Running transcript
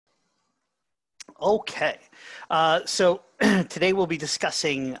Okay, so today we'll be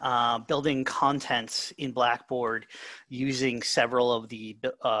discussing building content in Blackboard using several of the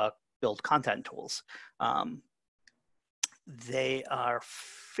build content tools. They are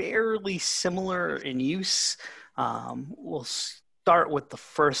fairly similar in use. We'll start with the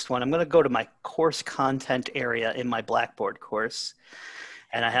first one. I'm going to go to my course content area in my Blackboard course,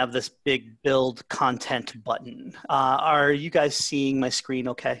 and I have this big build content button. Are you guys seeing my screen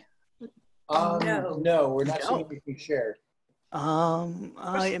okay? No, we're not No. seeing anything shared.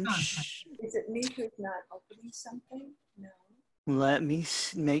 I am. Is it me who's not opening something? No. Let me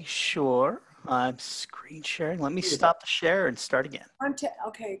make sure I'm screen sharing. Let me stop the share and start again.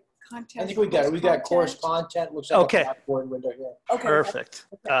 Okay, content. I think we got it. We got course content. Looks like Okay. a Blackboard window here. Okay. Perfect.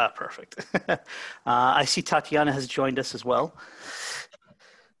 Okay. Perfect. I see Tatiana has joined us as well.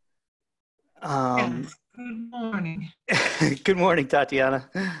 Yes. Good morning. Good morning, Tatiana.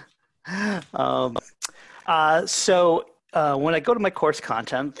 So when I go to my course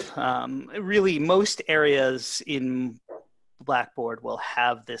content, really most areas in Blackboard will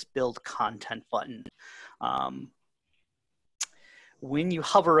have this build content button. When you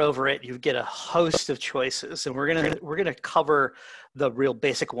hover over it, you get a host of choices, and we're gonna cover the real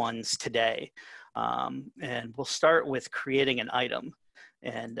basic ones today. And we'll start with creating an item,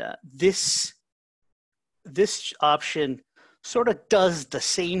 and this option sort of does the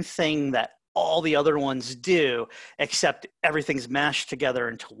same thing that all the other ones do, except everything's mashed together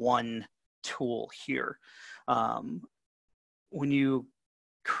into one tool here. When you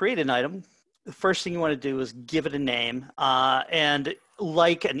create an item, the first thing you want to do is give it a name. And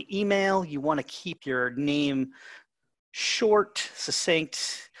like an email, you want to keep your name short,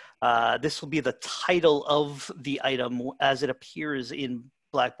 succinct. This will be the title of the item as it appears in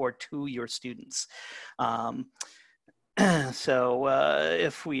Blackboard to your students. So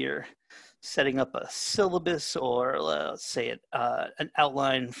if we're setting up a syllabus, or let's say an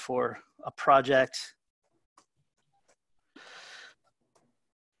outline for a project,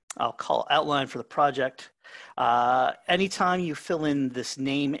 I'll call outline for the project. Anytime you fill in this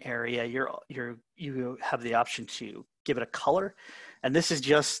name area, you have the option to give it a color, and this is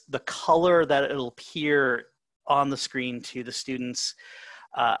just the color that it'll appear on the screen to the students.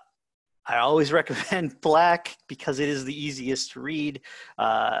 I always recommend black because it is the easiest to read.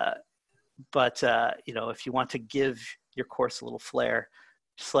 But you know, if you want to give your course a little flair,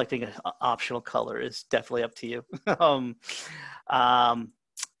 selecting an optional color is definitely up to you.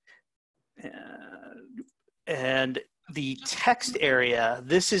 And the text area,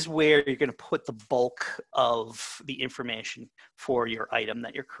 this is where you're going to put the bulk of the information for your item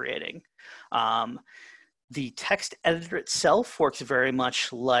that you're creating. The text editor itself works very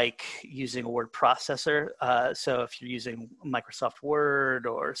much like using a word processor. So if you're using Microsoft Word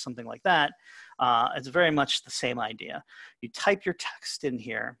or something like that, it's very much the same idea. You type your text in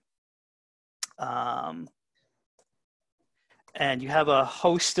here, and you have a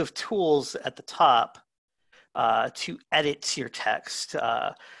host of tools at the top to edit your text.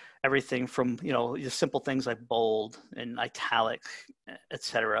 Everything from, you know, the simple things like bold and italic,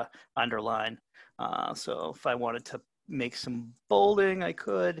 etc., underline. So if I wanted to make some bolding, I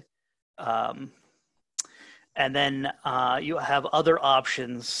could. And then you have other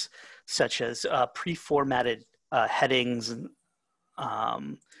options such as pre-formatted headings. And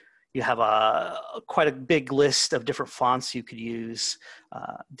you have quite a big list of different fonts you could use.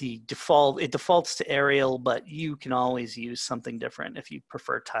 It defaults to Arial, but you can always use something different if you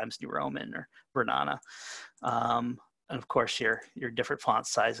prefer Times New Roman or Vernana. And of course, your different font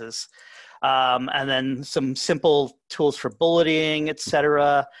sizes. And then some simple tools for bulleting,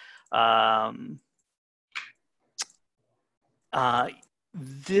 etc.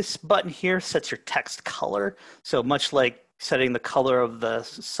 This button here sets your text color. So much like setting the color of the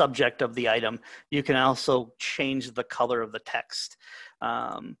subject of the item, you can also change the color of the text.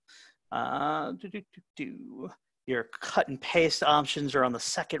 Your cut and paste options are on the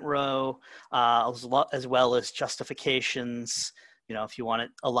second row, as well as justifications. You know, if you want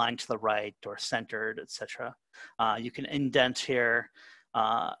it aligned to the right or centered, etc. You can indent here.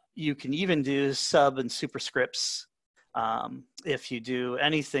 You can even do sub and superscripts. If you do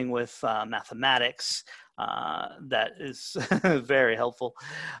anything with mathematics, that is very helpful.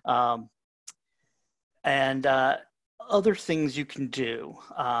 And other things you can do,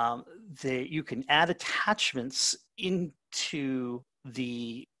 you can add attachments into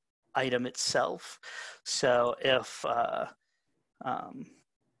the item itself. So if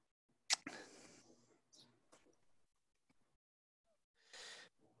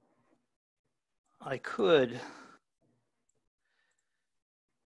I could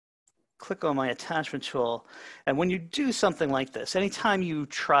click on my attachment tool, and when you do something like this, anytime you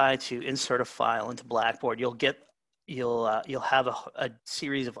try to insert a file into Blackboard, you'll have a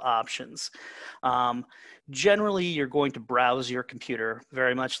series of options. Generally, you're going to browse your computer,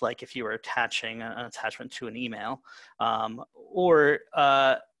 very much like if you were attaching an attachment to an email, or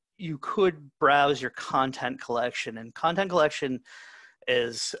you could browse your content collection, and content collection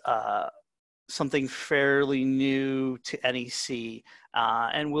is something fairly new to NEC,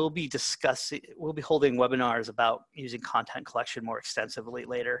 and we'll be holding webinars about using content collection more extensively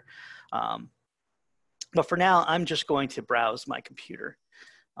later. But for now, I'm just going to browse my computer.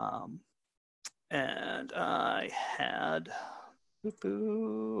 And I had,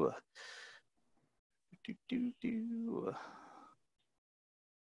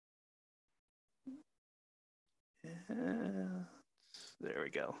 there we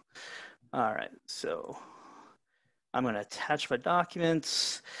go. All right, so I'm going to attach my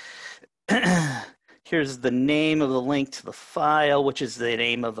documents. Here's the name of the link to the file, which is the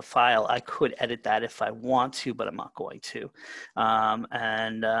name of the file. I could edit that if I want to, but I'm not going to.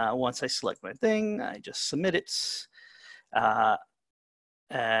 Once I select my thing, I just submit it.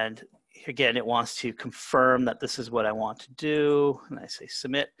 And again, it wants to confirm that this is what I want to do. And I say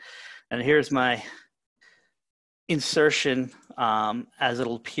submit. And here's my insertion as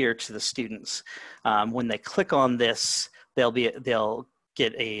it'll appear to the students. When they click on this, they'll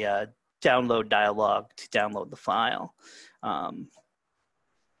get a download dialog to download the file. But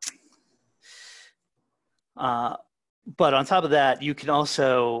on top of that, you can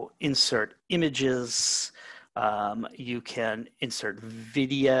also insert images. You can insert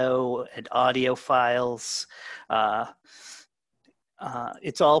video and audio files.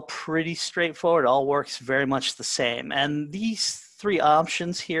 It's all pretty straightforward. It all works very much the same. And these three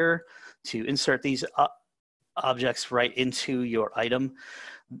options here to insert these objects right into your item,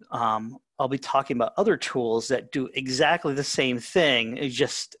 I'll be talking about other tools that do exactly the same thing, it's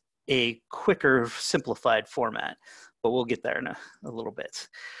just a quicker, simplified format. But we'll get there in a little bit.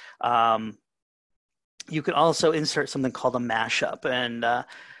 You can also insert something called a mashup. And a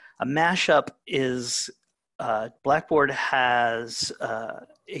mashup is Blackboard has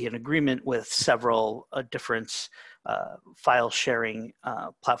an agreement with several different file sharing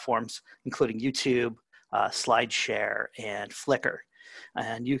platforms, including YouTube, SlideShare, and Flickr.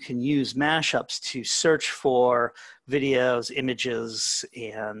 And you can use mashups to search for videos, images,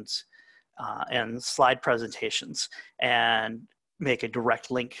 and slide presentations, and make a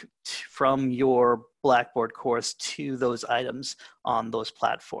direct link from your Blackboard course to those items on those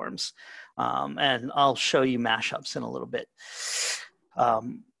platforms. And I'll show you mashups in a little bit. A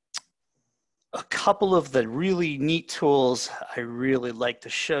couple of the really neat tools I really like to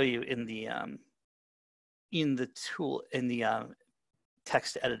show you in the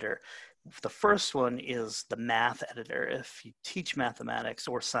text editor. The first one is the math editor. If you teach mathematics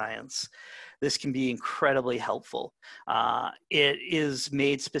or science, this can be incredibly helpful. It is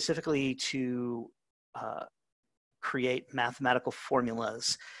made specifically to create mathematical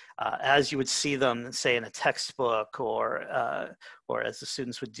formulas as you would see them, say, in a textbook, or as the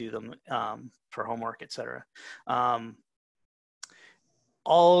students would do them for homework, etc.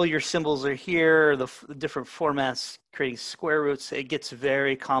 All your symbols are here, the different formats, creating square roots. It gets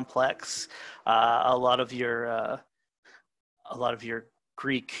very complex. A lot of your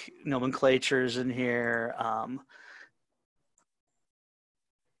Greek nomenclatures in here.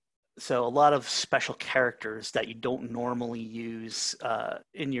 So a lot of special characters that you don't normally use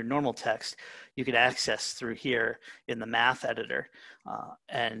in your normal text, you can access through here in the math editor.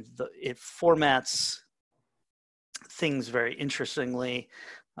 And it formats things very interestingly.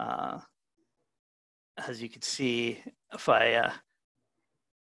 As you can see, if I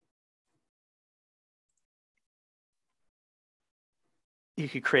you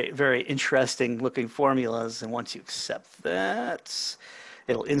could create very interesting looking formulas, and once you accept that,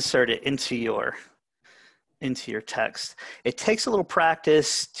 it'll insert it into your text. It takes a little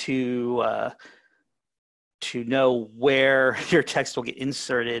practice to know where your text will get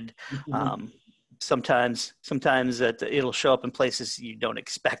inserted. Mm-hmm. Sometimes it'll show up in places you don't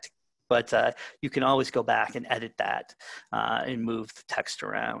expect, but you can always go back and edit that and move the text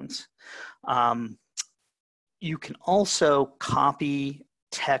around. You can also copy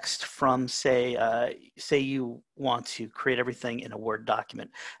text from, say you want to create everything in a Word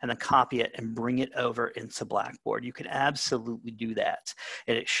document and then copy it and bring it over into Blackboard. You can absolutely do that,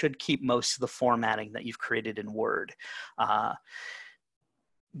 and it should keep most of the formatting that you've created in Word.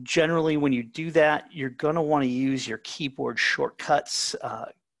 Generally, when you do that, you're going to want to use your keyboard shortcuts,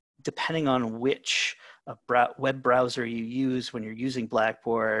 depending on which web browser you use when you're using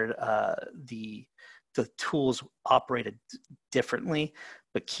Blackboard, the tools operated differently,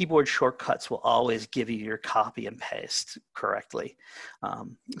 but keyboard shortcuts will always give you your copy and paste correctly.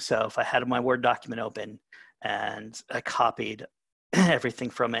 So if I had my Word document open and I copied everything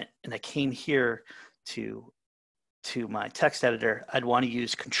from it and I came here to my text editor, I'd want to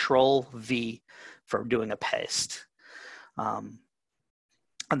use Control V for doing a paste. And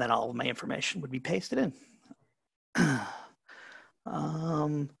then all of my information would be pasted in.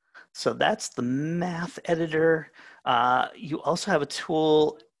 So that's the math editor. You also have a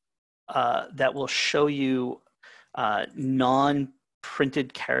tool that will show you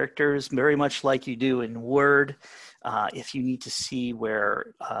non-printed characters, very much like you do in Word. If you need to see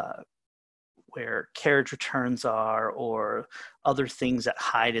where carriage returns are or other things that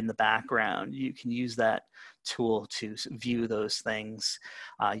hide in the background, you can use that tool to view those things.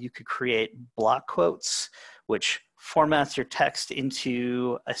 You could create block quotes, which formats your text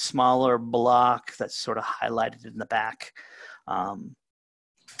into a smaller block that's sort of highlighted in the back.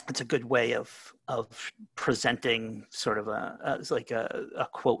 It's a good way of presenting sort of like a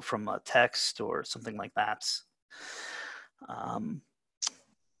quote from a text or something like that.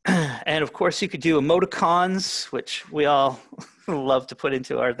 And of course, you could do emoticons, which we all love to put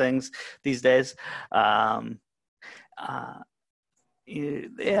into our things these days. They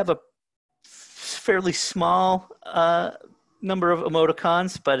have a fairly small number of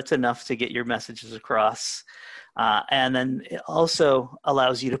emoticons, but it's enough to get your messages across. And then it also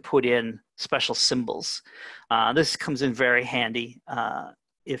allows you to put in special symbols. This comes in very handy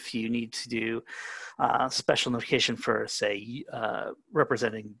if you need to do special notification for, say,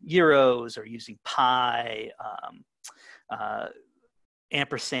 representing euros or using pi.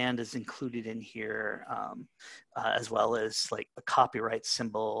 Ampersand is included in here, as well as like the copyright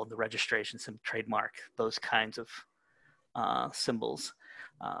symbol, the registration symbol, trademark, those kinds of symbols.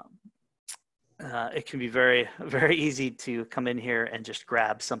 It can be very, very easy to come in here and just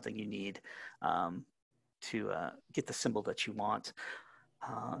grab something you need to get the symbol that you want.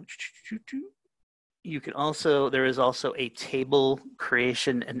 You can also, there is also a table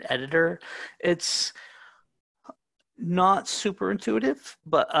creation and editor. It's not super intuitive,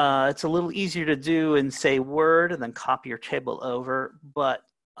 but it's a little easier to do in, say, Word and then copy your table over. But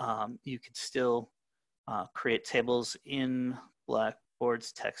you could still create tables in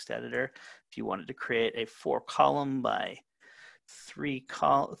Blackboard's text editor. If you wanted to create a 4-column by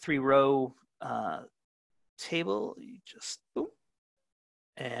 3-row table, you just boom.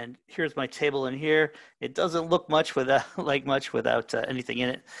 And here's my table in here. It doesn't look much without anything in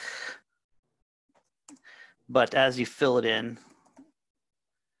it. But as you fill it in,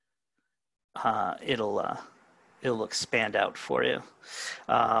 it'll expand out for you.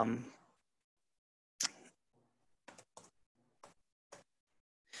 And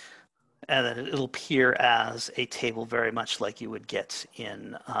then it'll appear as a table very much like you would get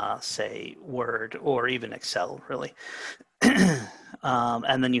in, say, Word or even Excel, really.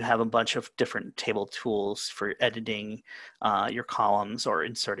 And then you have a bunch of different table tools for editing your columns or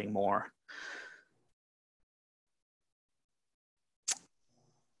inserting more.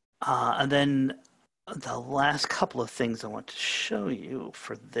 And then the last couple of things I want to show you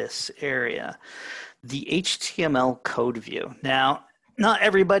for this area, the HTML code view. Now, not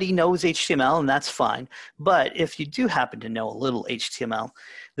everybody knows HTML, and that's fine. But if you do happen to know a little HTML,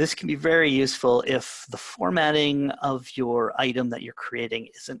 this can be very useful if the formatting of your item that you're creating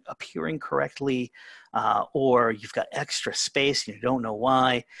isn't appearing correctly, or you've got extra space and you don't know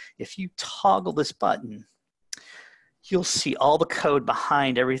why. If you toggle this button, you'll see all the code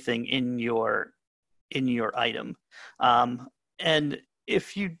behind everything in your item. And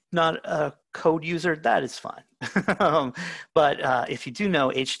if you're not a code user, that is fine. But if you do know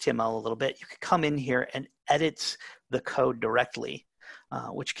HTML a little bit, you can come in here and edit the code directly,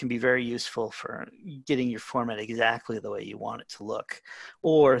 which can be very useful for getting your format exactly the way you want it to look,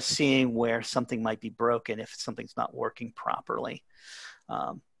 or seeing where something might be broken if something's not working properly.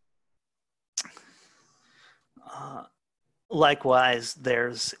 Likewise,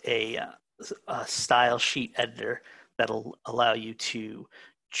 there's a style sheet editor that'll allow you to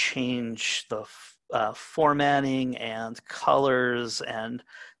change the formatting and colors and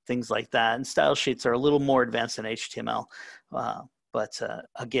things like that. And style sheets are a little more advanced than HTML, but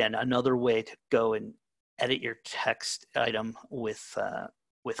again, another way to go and edit your text item with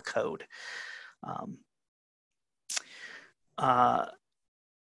code.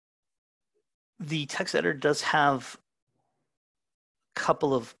 The text editor does have a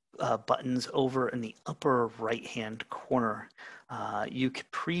couple of buttons over in the upper right-hand corner. You can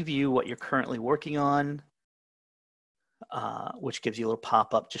preview what you're currently working on, which gives you a little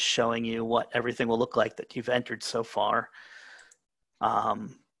pop-up just showing you what everything will look like that you've entered so far.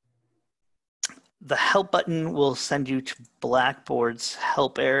 The help button will send you to Blackboard's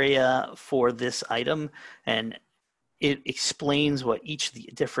help area for this item, and it explains what each of the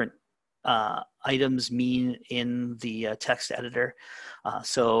different items mean in the text editor.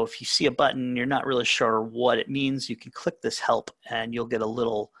 So if you see a button, you're not really sure what it means, you can click this help and you'll get a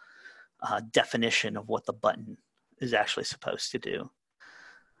little definition of what the button is actually supposed to do.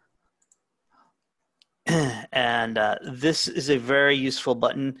 And this is a very useful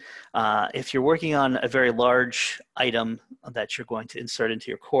button. If you're working on a very large item that you're going to insert into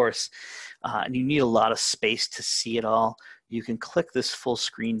your course, and you need a lot of space to see it all, you can click this full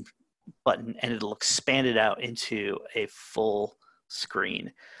screen button and it'll expand it out into a full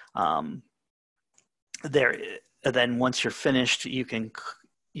screen. Then once you're finished, you can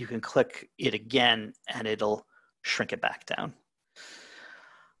click it again and it'll shrink it back down.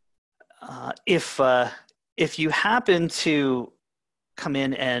 If you happen to come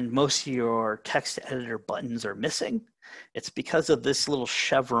in and most of your text editor buttons are missing, it's because of this little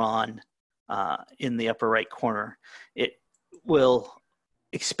chevron in the upper right corner. It will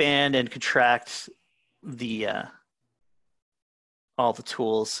expand and contract all the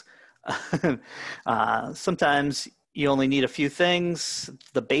tools. Sometimes you only need a few things,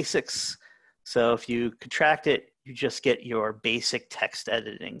 the basics. So if you contract it, you just get your basic text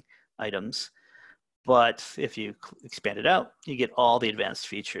editing items. But if you expand it out, you get all the advanced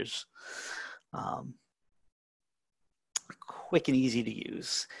features. Quick and easy to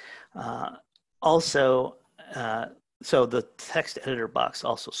use. So the text editor box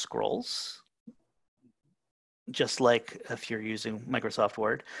also scrolls, just like if you're using Microsoft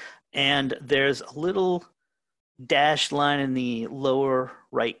Word. And there's a little dashed line in the lower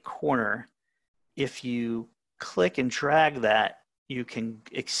right corner. If you click and drag that, you can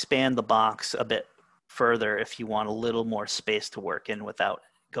expand the box a bit further if you want a little more space to work in without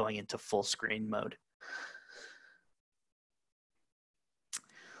going into full screen mode.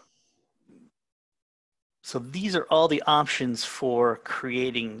 So these are all the options for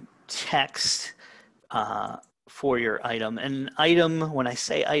creating text for your item. And an item, when I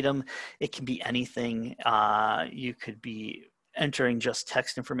say item, it can be anything. You could be entering just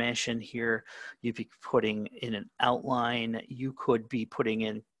text information here. You'd be putting in an outline. You could be putting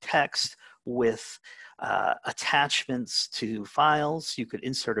in text with attachments to files. You could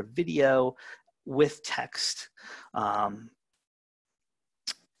insert a video with text.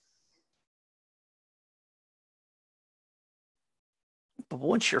 But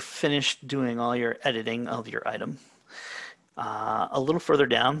once you're finished doing all your editing of your item, a little further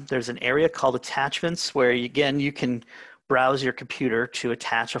down, there's an area called attachments where, again, you can browse your computer to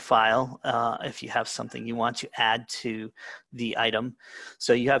attach a file if you have something you want to add to the item.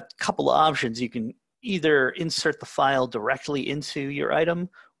 So you have a couple of options. You can either insert the file directly into your item,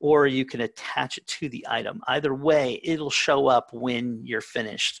 or you can attach it to the item. Either way, it'll show up when you're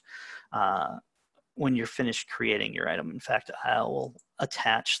finished. When you're finished creating your item. In fact, I will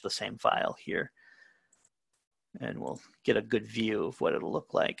attach the same file here and we'll get a good view of what it'll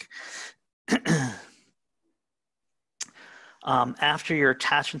look like. After your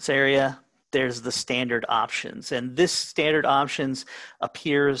attachments area, there's the standard options. And this standard options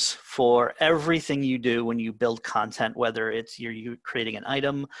appears for everything you do when you build content, whether it's you're creating an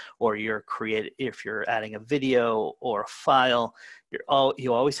item or if you're adding a video or a file,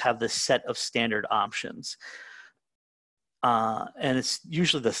 you always have this set of standard options. And it's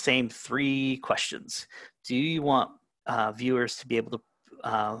usually the same 3 questions. Do you want viewers to be able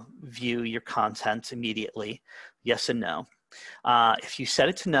to view your content immediately? Yes and no. If you set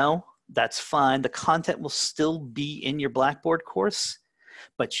it to no, that's fine. The content will still be in your Blackboard course,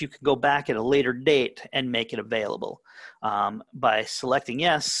 but you can go back at a later date and make it available. By selecting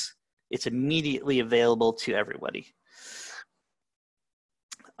yes, it's immediately available to everybody.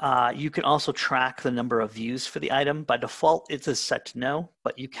 You can also track the number of views for the item. By default, it is set to no,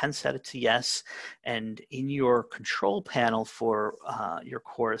 but you can set it to yes. And in your control panel for your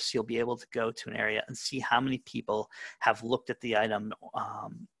course, you'll be able to go to an area and see how many people have looked at the item.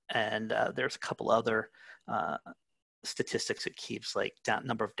 And there's a couple other statistics it keeps, like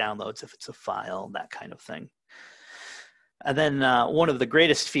number of downloads if it's a file, that kind of thing. And then one of the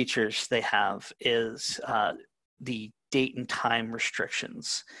greatest features they have is the date and time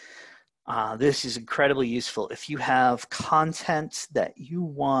restrictions. This is incredibly useful. If you have content that you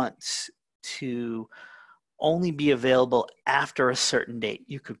want to only be available after a certain date,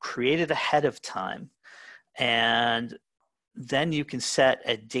 you could create it ahead of time and then you can set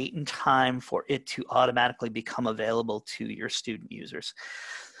a date and time for it to automatically become available to your student users.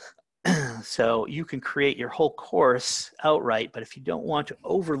 So you can create your whole course outright, but if you don't want to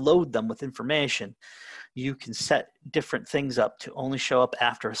overload them with information, you can set different things up to only show up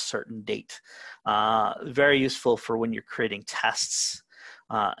after a certain date. Very useful for when you're creating tests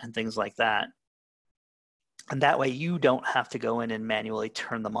and things like that. And that way you don't have to go in and manually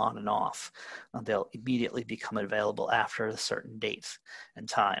turn them on and off. They'll immediately become available after a certain date and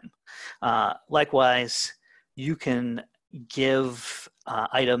time. Likewise, you can give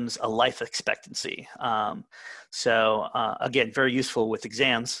items a life expectancy. Again, very useful with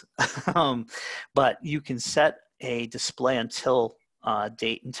exams, but you can set a display until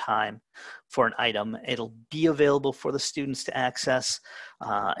date and time for an item. It'll be available for the students to access.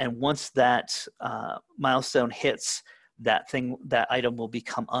 And once that milestone hits, that item will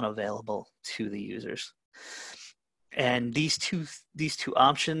become unavailable to the users. And these two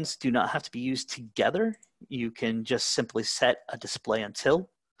options do not have to be used together. You can just simply set a display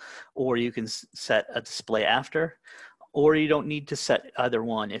until, or you can set a display after, or you don't need to set either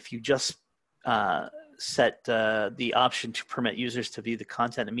one. If you just set the option to permit users to view the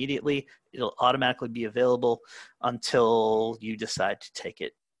content immediately, it'll automatically be available until you decide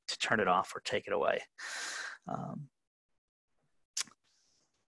to turn it off or take it away.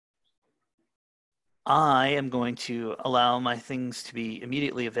 I am going to allow my things to be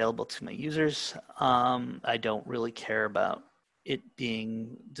immediately available to my users. I don't really care about it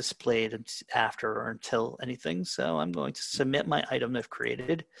being displayed after or until anything, so I'm going to submit my item I've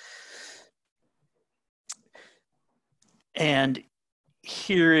created. And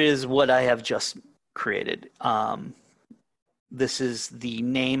here is what I have just created. This is the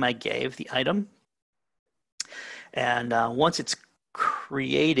name I gave the item. And once it's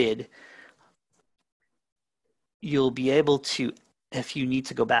created, you'll be able to, if you need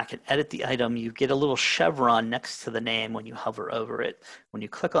to go back and edit the item, you get a little chevron next to the name when you hover over it. When you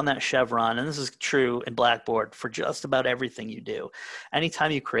click on that chevron, and this is true in Blackboard for just about everything you do, anytime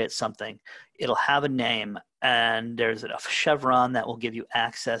you create something, it'll have a name, and there's a chevron that will give you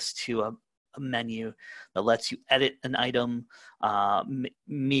access to a menu that lets you edit an item,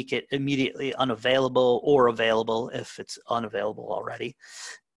 make it immediately unavailable or available if it's unavailable already.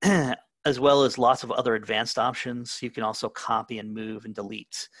 As well as lots of other advanced options. You can also copy and move and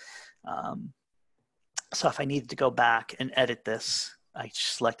delete. So if I needed to go back and edit this, I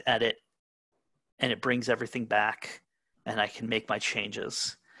select edit and it brings everything back and I can make my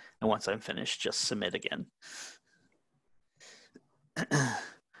changes. And once I'm finished, just submit again.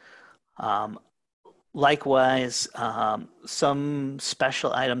 Likewise, some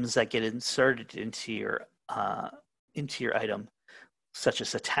special items that get inserted into your item, such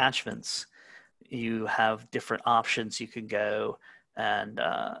as attachments, you have different options. You can go and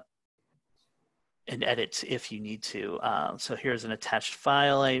edit if you need to. So here's an attached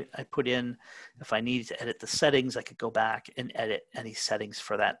file I put in. If I needed to edit the settings, I could go back and edit any settings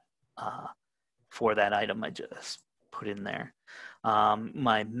for that item I just put in there.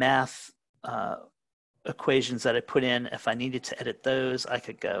 My math equations that I put in, if I needed to edit those, I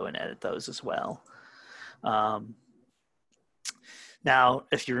could go and edit those as well. Now,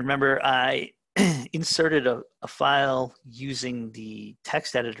 if you remember, I inserted a file using the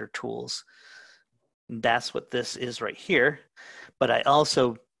text editor tools. That's what this is right here. But I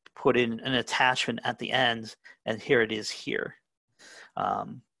also put in an attachment at the end, and here it is here.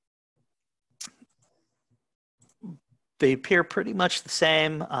 They appear pretty much the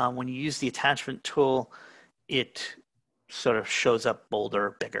same. When you use the attachment tool, it sort of shows up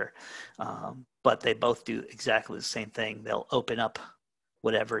bolder, bigger. But they both do exactly the same thing. They'll open up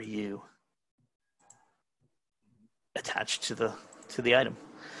whatever you attach to the item.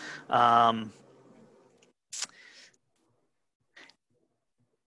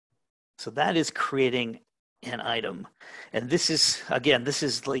 So that is creating an item. And this is, again, this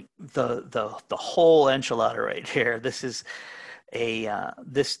is like the whole enchilada right here. This is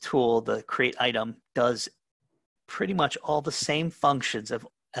this tool, the create item, does pretty much all the same functions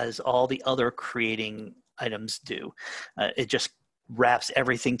as all the other creating items do. It just wraps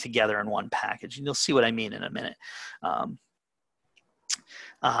everything together in one package, and you'll see what I mean in a minute.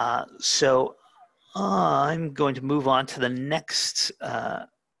 So I'm going to move on to the next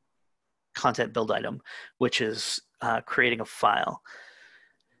content build item, which is creating a file.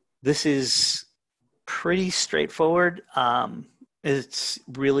 This is pretty straightforward. It's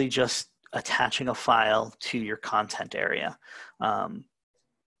really just attaching a file to your content area.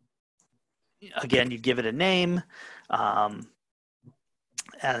 Again, you give it a name,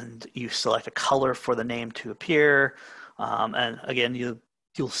 and you select a color for the name to appear. And again,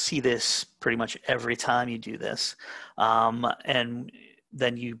 you'll see this pretty much every time you do this. And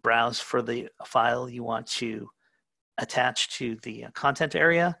then you browse for the file you want to attach to the content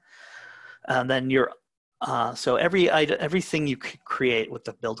area. And then so everything you create with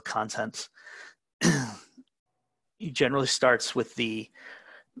the build content, you generally starts with the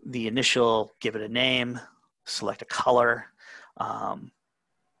initial, give it a name, select a color,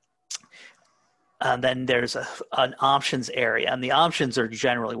 and then there's an options area, and the options are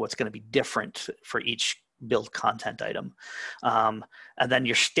generally what's going to be different for each build content item. And then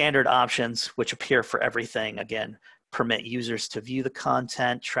your standard options, which appear for everything, again, permit users to view the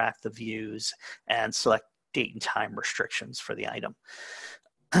content, track the views, and select date and time restrictions for the item.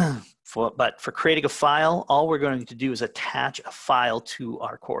 But for creating a file, all we're going to do is attach a file to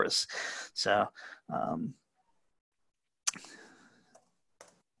our course. So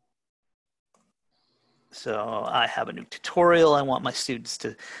so I have a new tutorial I want my students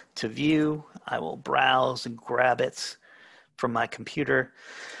to view. I will browse and grab it from my computer.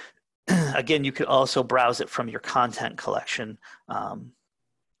 Again, you could also browse it from your content collection,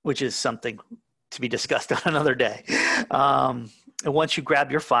 which is something to be discussed on another day. And once you grab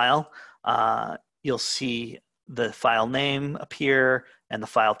your file, you'll see the file name appear and the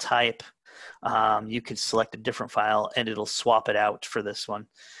file type. You could select a different file and it'll swap it out for this one.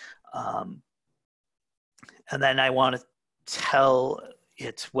 And then I want to tell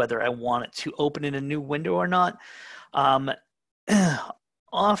it whether I want it to open in a new window or not.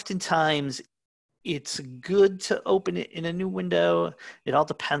 Oftentimes, it's good to open it in a new window. It all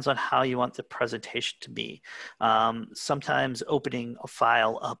depends on how you want the presentation to be. Sometimes opening a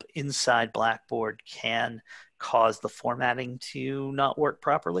file up inside Blackboard can cause the formatting to not work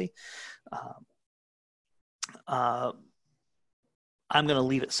properly. I'm going to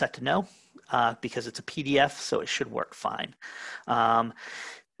leave it set to no because it's a PDF, so it should work fine. Now,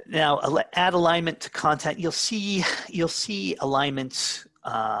 add alignment to content. You'll see alignments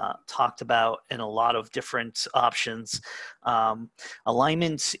talked about in a lot of different options.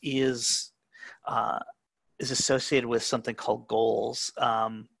 Alignment is associated with something called goals.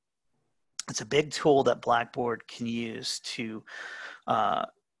 It's a big tool that Blackboard can use to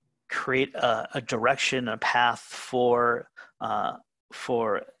create a direction, a path for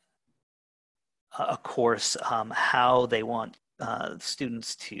a course, how they want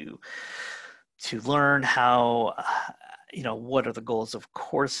students to learn, how what are the goals of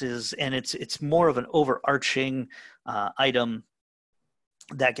courses, and it's more of an overarching item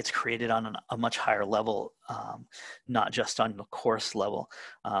that gets created on a much higher level, not just on the course level.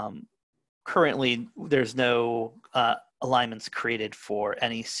 Currently, there's no alignments created for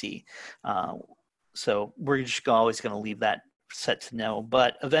NEC, so we're just always going to leave that set to no,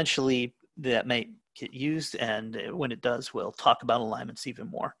 but eventually that may get used, and when it does, we'll talk about alignments even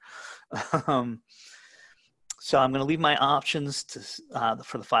more. So I'm going to leave my options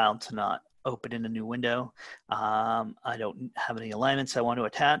for the file to not open in a new window. I don't have any alignments I want to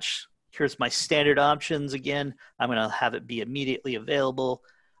attach. Here's my standard options. Again, I'm going to have it be immediately available.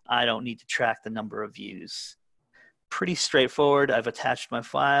 I don't need to track the number of views. Pretty straightforward. I've attached my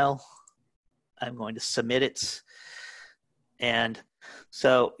file. I'm going to submit it. And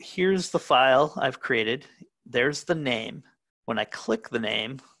so here's the file I've created. There's the name. When I click the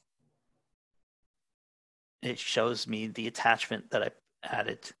name, it shows me the attachment that I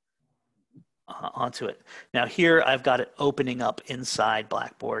added onto it. Now here I've got it opening up inside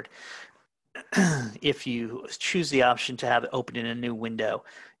Blackboard. If you choose the option to have it open in a new window,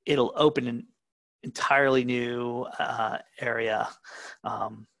 it'll open an entirely new area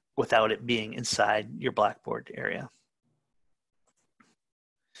without it being inside your Blackboard area.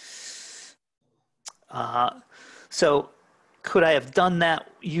 So could I have done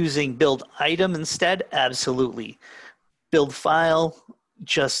that using build item instead? Absolutely. Build file,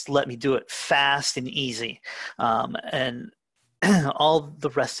 just let me do it fast and easy. And all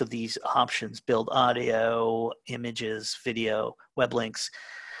the rest of these options, build audio, images, video, web links,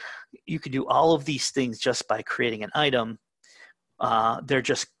 you can do all of these things just by creating an item. They're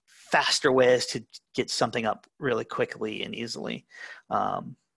just faster ways to get something up really quickly and easily.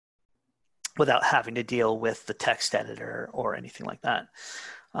 Without having to deal with the text editor or anything like that.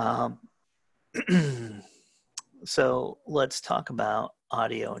 So let's talk about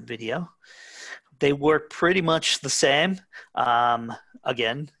audio and video. They work pretty much the same.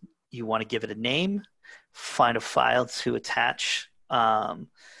 Again, you want to give it a name, find a file to attach.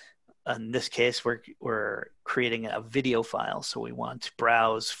 In this case, we're creating a video file, so we want to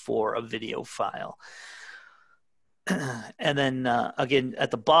browse for a video file. And then again,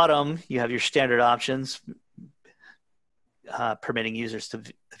 at the bottom, you have your standard options. permitting users to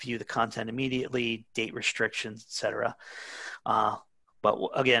view the content immediately, date restrictions, etc. But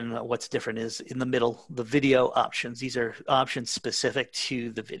again, what's different is in the middle, the video options. These are options specific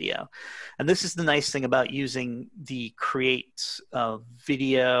to the video. And this is the nice thing about using the create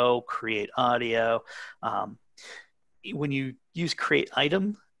video, create audio. When you use create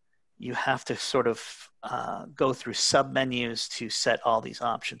item, you have to sort of go through submenus to set all these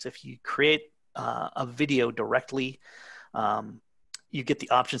options. If you create a video directly, you get the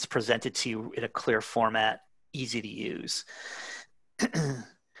options presented to you in a clear format, easy to use.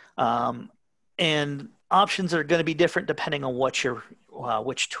 And options are going to be different depending on what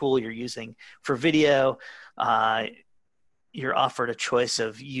which tool you're using. For video, you're offered a choice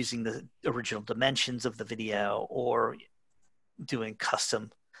of using the original dimensions of the video or doing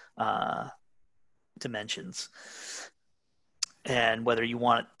custom dimensions. And whether you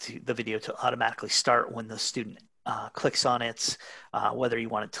want the video to automatically start when the student clicks on it, whether you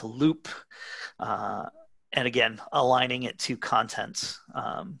want it to loop, and again, aligning it to content.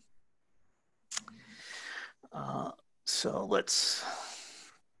 So let's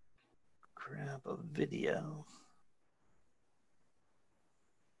grab a video.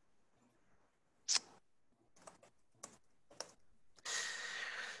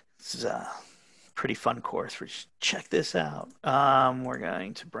 This is a pretty fun course. Check this out. We're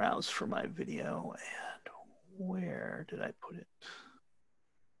going to browse for my video, and where did I put it?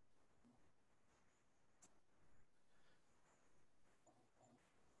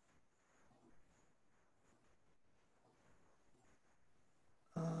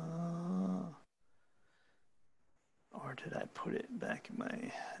 Or did I put it back in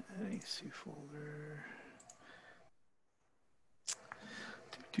my NAC folder?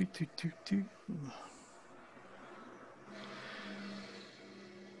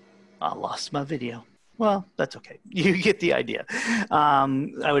 I lost my video. Well, that's okay. You get the idea.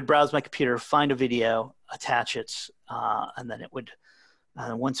 I would browse my computer, find a video, attach it, and then it would,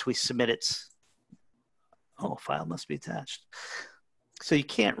 once we submit it, oh, file must be attached. So you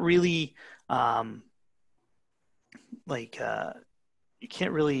can't really, you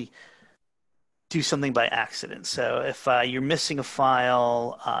can't really do something by accident. So if you're missing a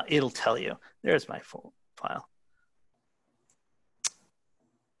file, it'll tell you. There's my full file.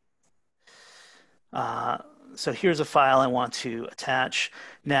 So here's a file I want to attach.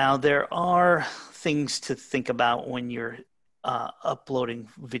 Now there are things to think about when you're uploading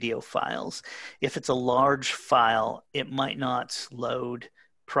video files. If it's a large file, it might not load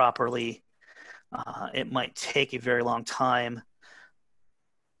properly. It might take a very long time.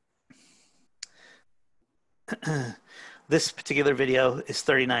 This particular video is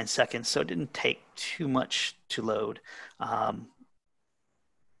 39 seconds, so it didn't take too much to load.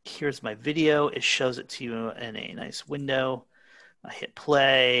 Here's my video. It shows it to you in a nice window. I hit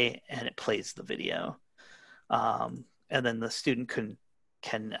play, and it plays the video. And then the student can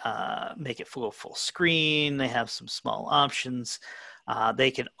make it full screen. They have some small options.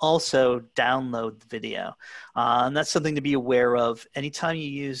 They can also download the video. And that's something to be aware of. Anytime you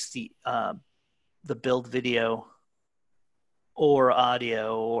use the build video or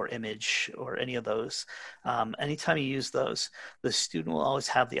audio or image or any of those, anytime you use those, the student will always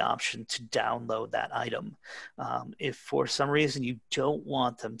have the option to download that item. If for some reason you don't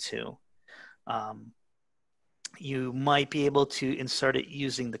want them to, you might be able to insert it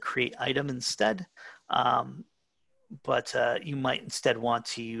using the create item instead. But you might instead want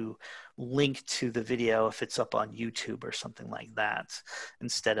to link to the video if it's up on YouTube or something like that,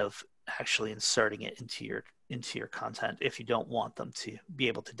 instead of actually inserting it into your content if you don't want them to be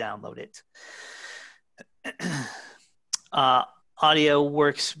able to download it. Audio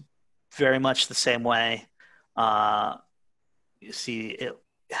works very much the same way. You see it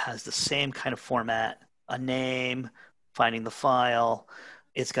has the same kind of format, a name, finding the file.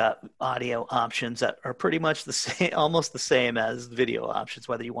 It's got audio options that are pretty much the same, almost the same as video options,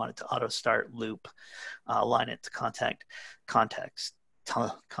 whether you want it to auto start, loop, align it to content.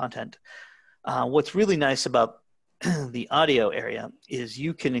 What's really nice about the audio area is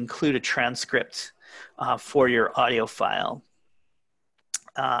you can include a transcript for your audio file.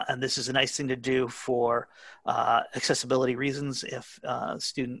 And this is a nice thing to do for accessibility reasons. If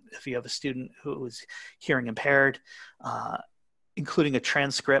you have a student who is hearing impaired, including a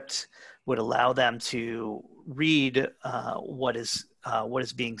transcript would allow them to read what is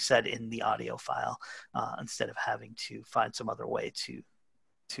being said in the audio file instead of having to find some other way to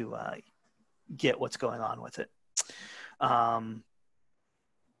get what's going on with it. Go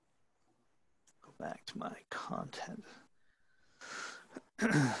back to my content.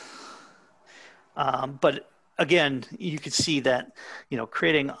 But again, you could see that,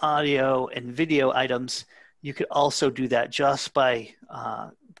 creating audio and video items, you could also do that just by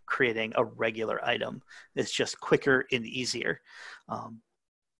creating a regular item. It's just quicker and easier.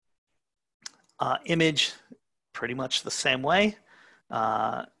 Image, pretty much the same way.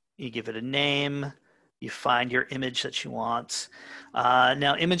 You give it a name, you find your image that you want.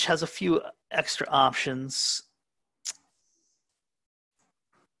 Now, image has a few extra options.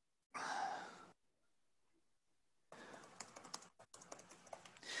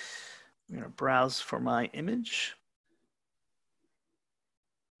 I'm going to browse for my image.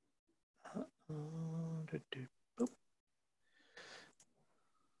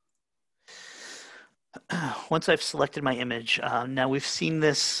 Once I've selected my image, now we've seen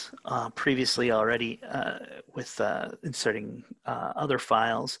this previously already with inserting other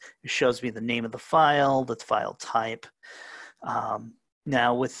files. It shows me the name of the file type.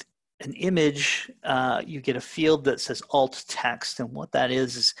 Now with an image, you get a field that says alt text, and what that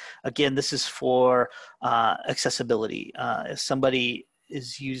is again, this is for accessibility. If somebody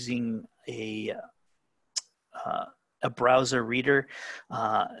is using a browser reader,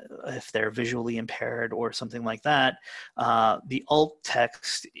 if they're visually impaired or something like that, the alt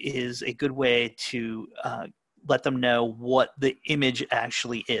text is a good way to let them know what the image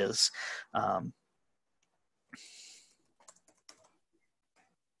actually is.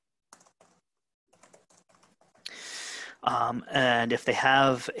 And if they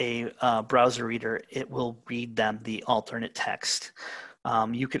have a browser reader, it will read them the alternate text.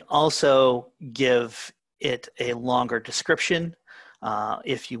 You can also give it a longer description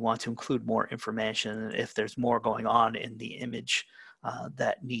if you want to include more information, if there's more going on in the image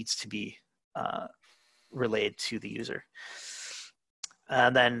that needs to be relayed to the user.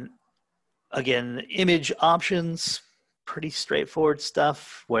 And then again, image options, pretty straightforward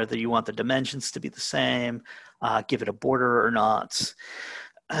stuff, whether you want the dimensions to be the same, give it a border or not.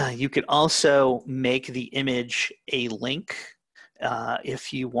 You can also make the image a link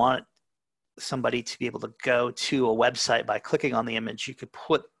if you want somebody to be able to go to a website by clicking on the image. You could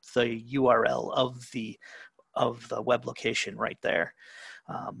put the URL of the web location right there.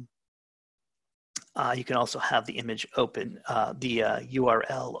 You can also have the image open, the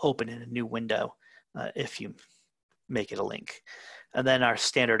URL open in a new window if you make it a link. And then our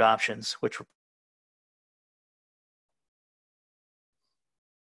standard options, which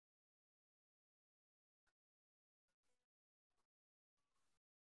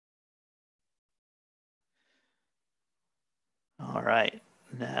all right,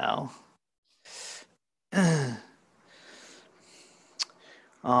 now.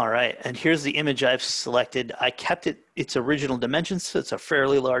 All right, and here's the image I've selected. I kept it its original dimensions, so it's a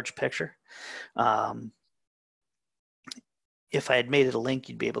fairly large picture. If I had made it a link,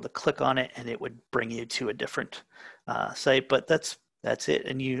 you'd be able to click on it and it would bring you to a different site, but that's it.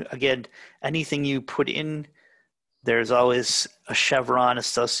 And you, again, anything you put in, there's always a chevron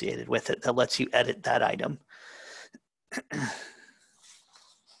associated with it that lets you edit that item.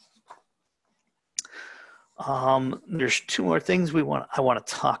 There's two more things I want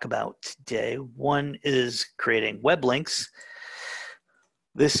to talk about today. One is creating web links.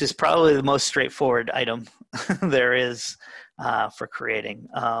 This is probably the most straightforward item there is for creating.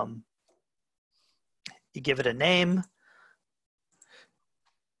 You give it a name.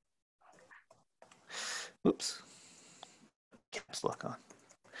 Oops, caps lock on.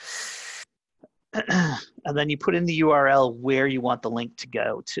 And then you put in the URL where you want the link to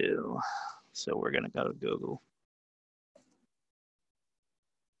go to. So we're going to go to Google.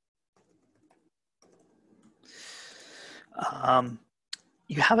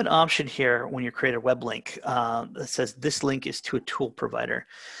 You have an option here when you create a web link that says this link is to a tool provider.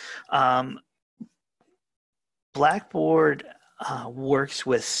 Blackboard works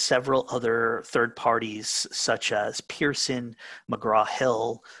with several other third parties such as Pearson,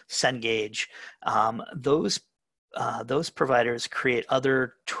 McGraw-Hill, Cengage. Those providers create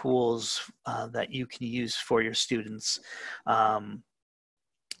other tools that you can use for your students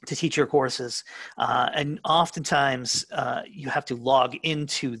to teach your courses. And oftentimes you have to log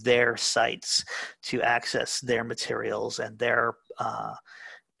into their sites to access their materials and their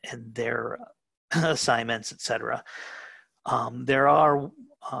assignments, etc. There are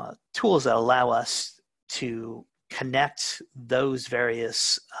tools that allow us to connect those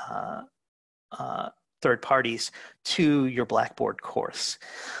various third parties to your Blackboard course.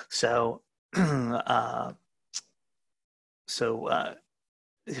 So,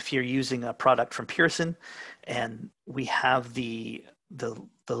 if you're using a product from Pearson and we have the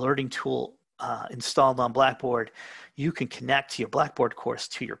learning tool installed on Blackboard, you can connect your Blackboard course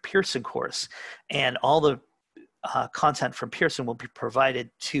to your Pearson course, and all the content from Pearson will be provided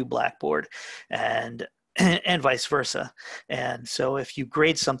to Blackboard, and and vice versa. And so if you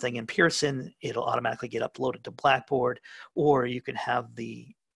grade something in Pearson, it'll automatically get uploaded to Blackboard, or you can have the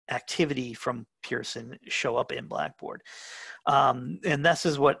activity from Pearson show up in Blackboard. And this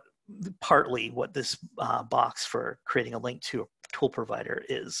is partly what this box for creating a link to a tool provider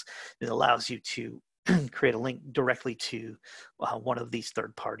is. It allows you to create a link directly to one of these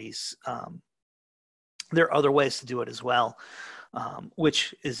third parties. There are other ways to do it as well,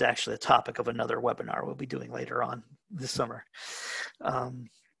 which is actually a topic of another webinar we'll be doing later on this summer.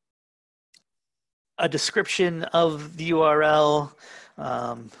 A description of the URL.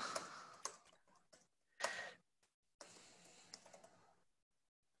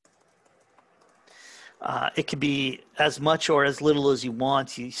 It can be as much or as little as you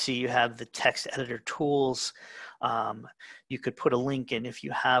want. You see you have the text editor tools. You could put a link in if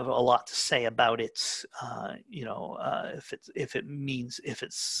you have a lot to say about it. If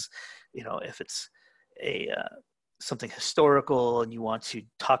it's a something historical and you want to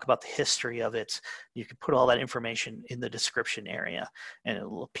talk about the history of it, you can put all that information in the description area and it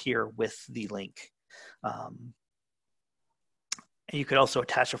will appear with the link. And you could also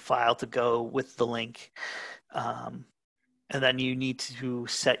attach a file to go with the link. And then you need to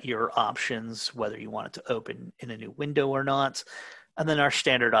set your options, whether you want it to open in a new window or not. And then our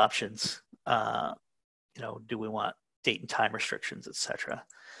standard options, do we want date and time restrictions, etc.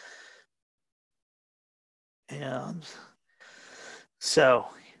 And so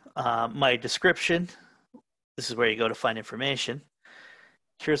my description, this is where you go to find information.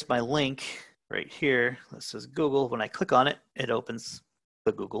 Here's my link right here. This says Google. When I click on it, it opens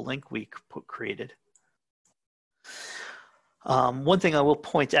the Google link we created. One thing I will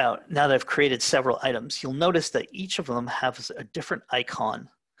point out, now that I've created several items, you'll notice that each of them has a different icon,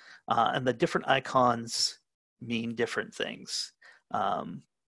 and the different icons mean different things. The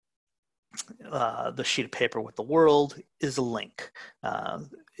sheet of paper with the world is a link.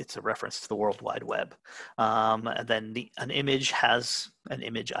 It's a reference to the World Wide Web. And then an image has an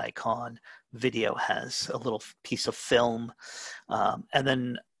image icon. Video has a little piece of film. And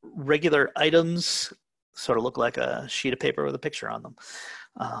then regular items sort of look like a sheet of paper with a picture on them.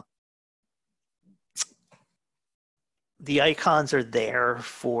 The icons are there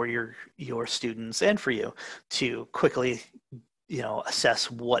for your students and for you to quickly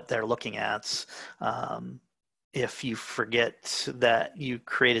assess what they're looking at. If you forget that you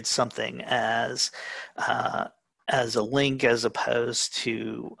created something as a link as opposed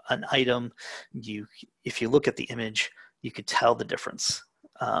to an item, if you look at the image, you could tell the difference.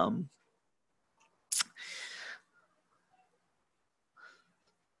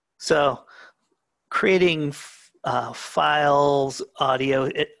 So creating files,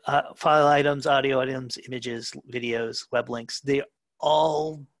 file items, audio items, images, videos, web links, they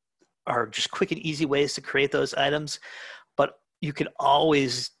all are just quick and easy ways to create those items, but you can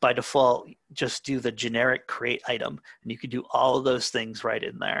always, by default, just do the generic create item, and you can do all of those things right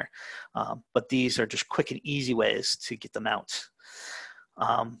in there. But these are just quick and easy ways to get them out.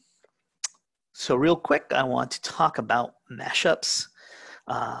 So real quick, I want to talk about mashups.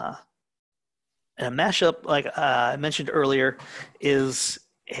 And a mashup, like I mentioned earlier, is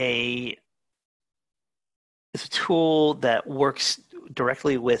a tool that works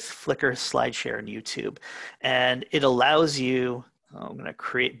directly with Flickr, SlideShare, and YouTube. And it allows you, I'm going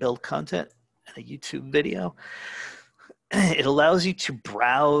to build content in a YouTube video. It allows you to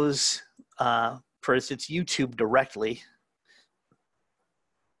browse, for instance, YouTube directly.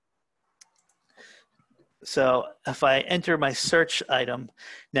 So if I enter my search item,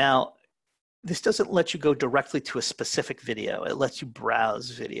 now this doesn't let you go directly to a specific video. It lets you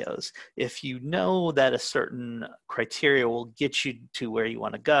browse videos. If you know that a certain criteria will get you to where you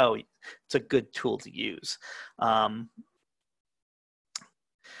want to go, it's a good tool to use.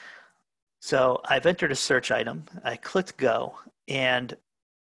 So I've entered a search item. I clicked go, and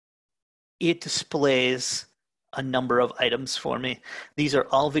it displays a number of items for me. These are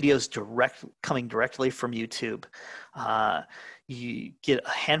all videos coming directly from YouTube. You get a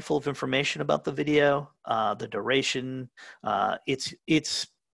handful of information about the video, the duration, its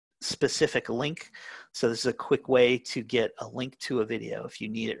specific link. So this is a quick way to get a link to a video if you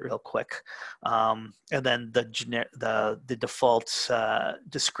need it real quick. And then the default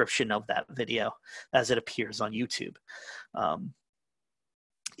description of that video as it appears on YouTube.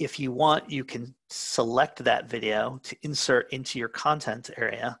 If you want, you can select that video to insert into your content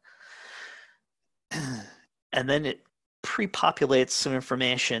area. And then pre-populates some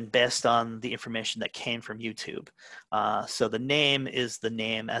information based on the information that came from YouTube. So the name is the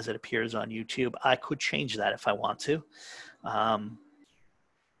name as it appears on YouTube. I could change that if I want to.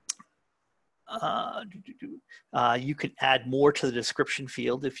 You can add more to the description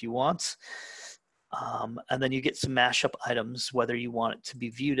field if you want. And then you get some mashup items, whether you want it to be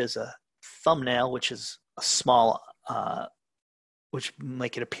viewed as a thumbnail, which is a small, which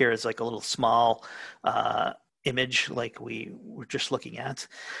make it appear as like a little small image like we were just looking at.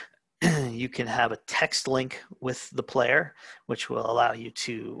 You can have a text link with the player, which will allow you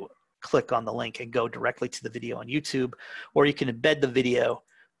to click on the link and go directly to the video on YouTube, or you can embed the video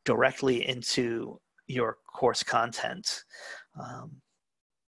directly into your course content.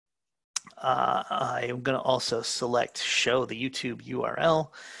 I am going to also select show the YouTube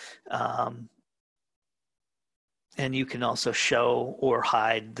URL. And you can also show or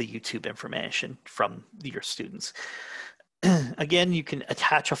hide the YouTube information from your students. Again, you can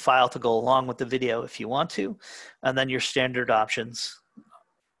attach a file to go along with the video if you want to, and then your standard options.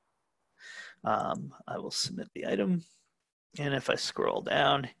 I will submit the item. And if I scroll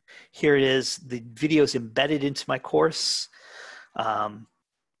down, here it is. The video is embedded into my course.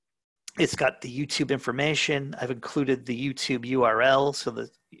 It's got the YouTube information. I've included the YouTube URL so that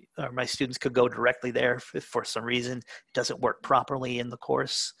my students could go directly there if for some reason it doesn't work properly in the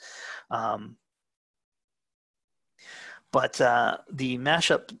course. But the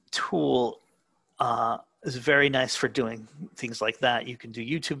Mashup tool is very nice for doing things like that. You can do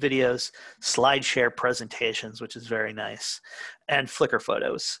YouTube videos, slide share presentations, which is very nice, and Flickr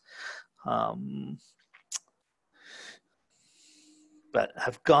photos. But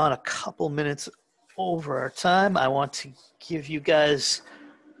I've gone a couple minutes over our time. I want to give you guys,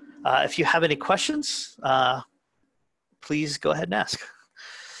 if you have any questions, please go ahead and ask.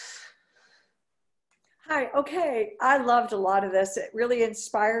 Hi, okay. I loved a lot of this. It really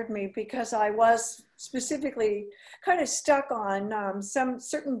inspired me because I was specifically kind of stuck on some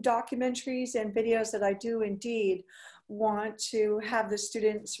certain documentaries and videos that I do indeed want to have the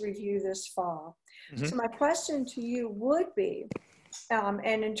students review this fall. Mm-hmm. So my question to you would be,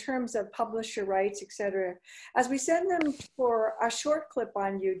 and in terms of publisher rights, et cetera, as we send them for a short clip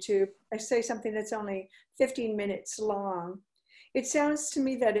on YouTube, I say something that's only 15 minutes long, it sounds to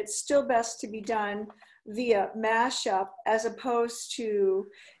me that it's still best to be done via Mashup as opposed to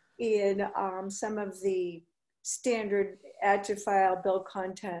in some of the standard add to file, build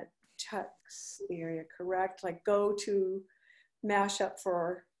content text area, correct? Like go to Mashup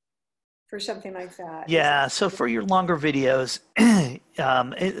for something like that. Yeah, so for your longer videos,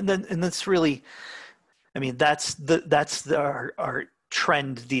 and that's really, I mean, that's our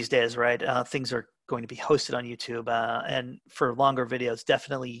trend these days, right? Things are going to be hosted on YouTube, and for longer videos,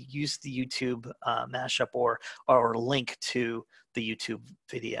 definitely use the YouTube mashup or link to the YouTube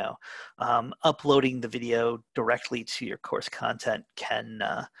video. Uploading the video directly to your course content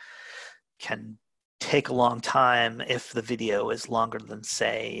can take a long time if the video is longer than,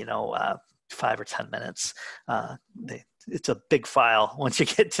 say, 5 or 10 minutes. It's a big file once you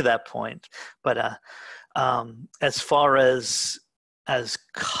get to that point. But as far as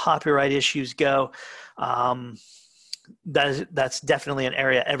copyright issues go, that's definitely an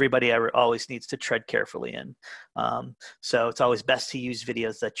area everybody always needs to tread carefully in. So it's always best to use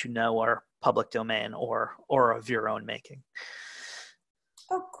videos that you know are public domain or of your own making.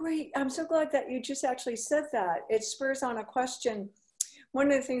 Oh, great. I'm so glad that you just actually said that. It spurs on a question. One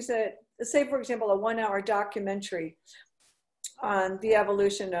of the things that, say, for example, a 1-hour documentary on the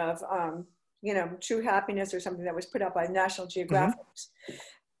evolution of, true happiness or something that was put out by National Geographic. Mm-hmm.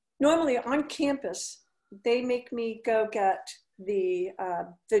 Normally on campus, they make me go get the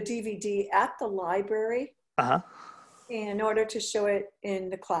DVD at the library in order to show it in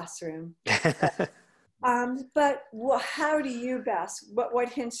the classroom. But how do you best, what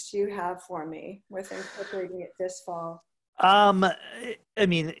hints do you have for me with incorporating it this fall? I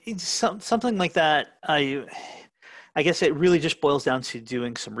mean, something like that, I guess it really just boils down to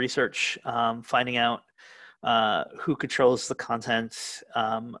doing some research, finding out who controls the content,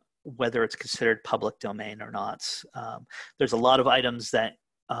 whether it's considered public domain or not. There's a lot of items that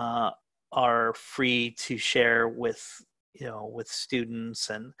are free to share with students,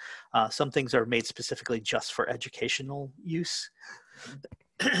 and some things are made specifically just for educational use.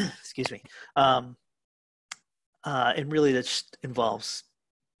 Excuse me. And really that just involves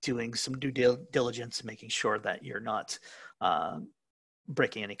doing some due diligence and making sure that you're not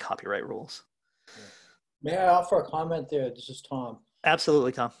breaking any copyright rules. May I offer a comment there? This is Tom.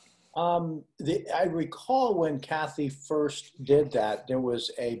 Absolutely, Tom. I recall when Kathy first did that, there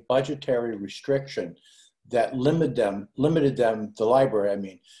was a budgetary restriction that limited them, the library, I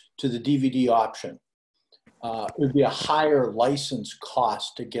mean, to the DVD option. It would be a higher license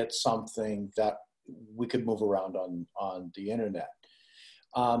cost to get something that we could move around on the internet.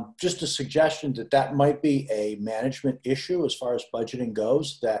 Just a suggestion that might be a management issue as far as budgeting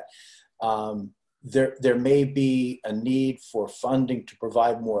goes, that there may be a need for funding to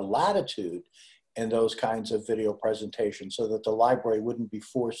provide more latitude in those kinds of video presentations so that the library wouldn't be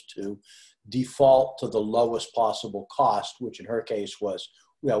forced to default to the lowest possible cost, which in her case was,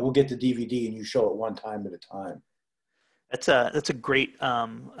 well, we'll get the DVD and you show it one time at a time. That's a great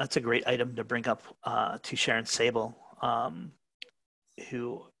item to bring up to Sharon Sable,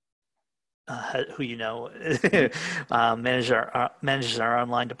 who you know manages our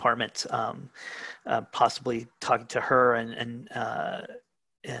online department. Possibly talking to her and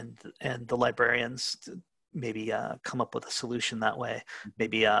the librarians to maybe come up with a solution that way.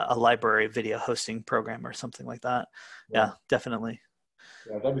 Maybe a library video hosting program or something like that. Yeah, definitely.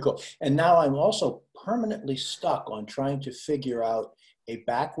 Yeah, that'd be cool. And now I'm also permanently stuck on trying to figure out a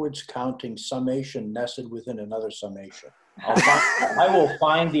backwards counting summation nested within another summation. I will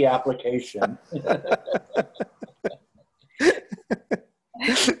find the application.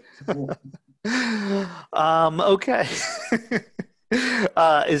 Okay.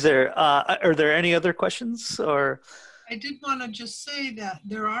 Are there any other questions or? I did want to just say that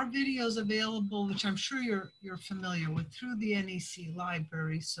there are videos available, which I'm sure you're familiar with, through the NEC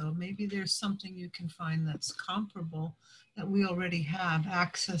library. So maybe there's something you can find that's comparable that we already have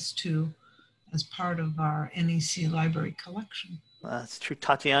access to as part of our NEC library collection. That's true.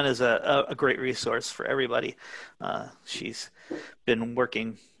 Tatiana is a great resource for everybody. She's been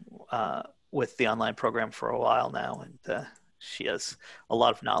working with the online program for a while now, and she has a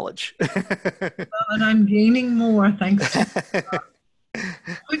lot of knowledge. Well, and I'm gaining more thanks to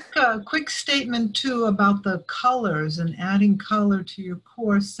quick statement too about the colors and adding color to your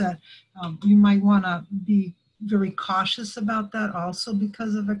course, that you might want to be very cautious about that also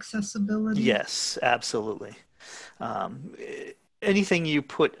because of accessibility. Yes, absolutely. Anything you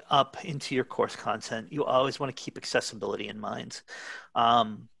put up into your course content, you always want to keep accessibility in mind.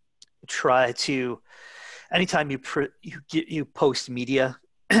 Try to, anytime you post media,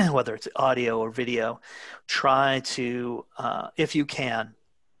 whether it's audio or video, try to, if you can,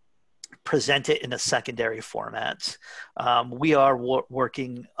 present it in a secondary format. We are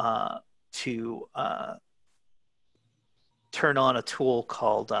working to turn on a tool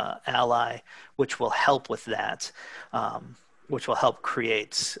called Ally, which will help with that, which will help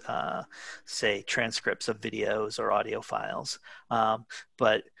create, say, transcripts of videos or audio files.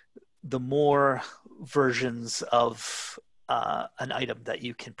 But the more versions of an item that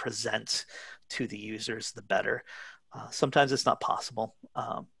you can present to the users, the better. Sometimes it's not possible,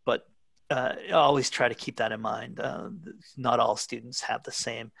 but always try to keep that in mind. Not all students have the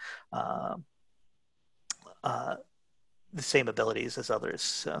same abilities as others.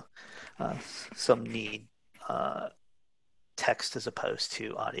 So some need text as opposed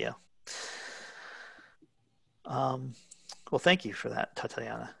to audio. Well, thank you for that,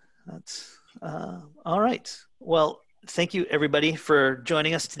 Tatiana. That's all right. Well, thank you everybody for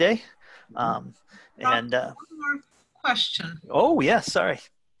joining us today. One more question. Oh yeah, sorry.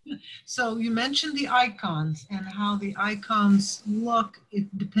 So you mentioned the icons and how the icons look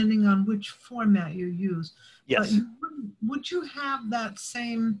depending on which format you use. Yes. But would you have that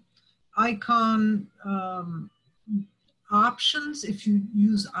same icon options if you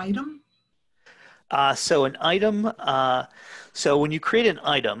use item? So an item, so when you create an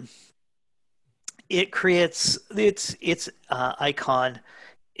item, it creates its icon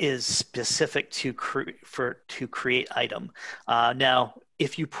is specific to create item. Now,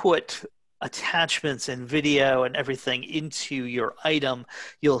 if you put attachments and video and everything into your item,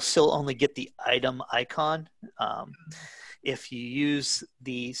 you'll still only get the item icon. If you use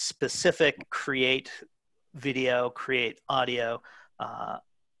the specific create video, create audio,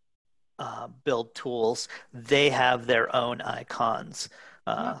 build tools, they have their own icons.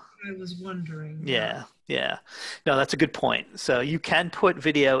 That's what I was wondering. Yeah. No, that's a good point. So you can put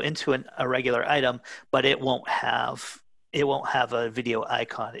video into a regular item, but it won't have a video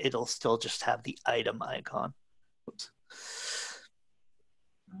icon. It'll still just have the item icon. Oops.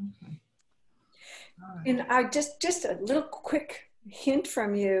 Okay. All right. And I just a little quick hint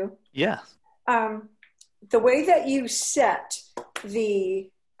from you. Yeah. The way that you set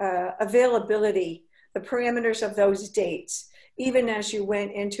the availability, the parameters of those dates, even as you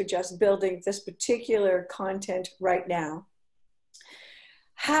went into just building this particular content right now,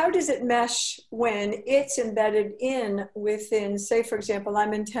 how does it mesh when it's embedded in within, say, for example,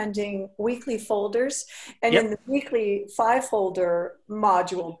 I'm intending weekly folders, and Yep. in the weekly 5-folder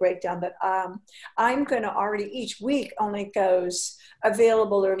module breakdown that I'm going to already, each week only goes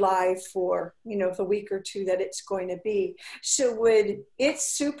available or live for, you know, the week or two that it's going to be. So would it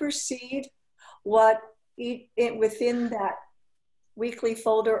supersede what within that weekly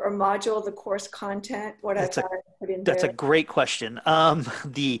folder or module, the course content, what I've got to put in there? That's a great question.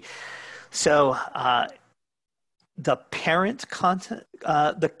 The parent content,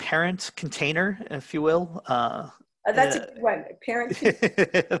 the parent container, if you will. That's a good one. Parent.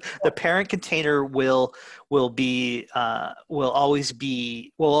 The parent container will always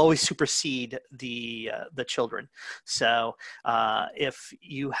supersede the children. So if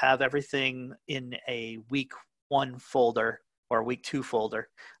you have everything in a week 1 folder or week 2 folder,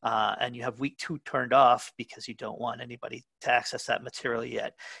 and you have week 2 turned off because you don't want anybody to access that material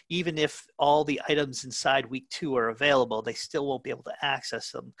yet, even if all the items inside week 2 are available, they still won't be able to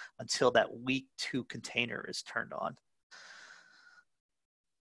access them until that week 2 container is turned on.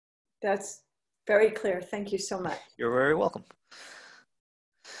 That's very clear. Thank you so much. You're very welcome.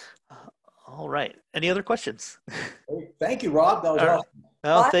 All right. Any other questions? Thank you, Rob. That was awesome.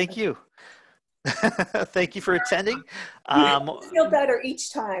 Oh, thank you. Thank you for attending. You feel better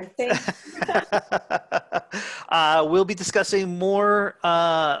each time. Thank you. We'll be discussing more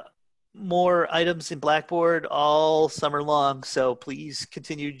items in Blackboard all summer long, so please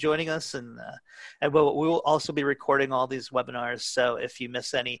continue joining us, and we'll also be recording all these webinars, so if you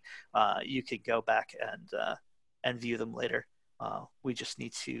miss any, you could go back and view them later. We just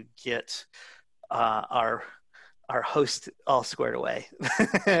need to get our host all squared away.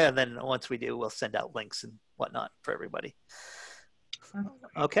 And then once we do, we'll send out links and whatnot for everybody.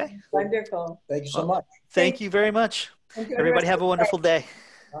 Okay. Wonderful. Thank you so much. Thank you very much. Enjoy Everybody have a wonderful day.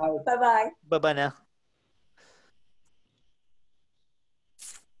 Bye. Bye-bye. Bye-bye now.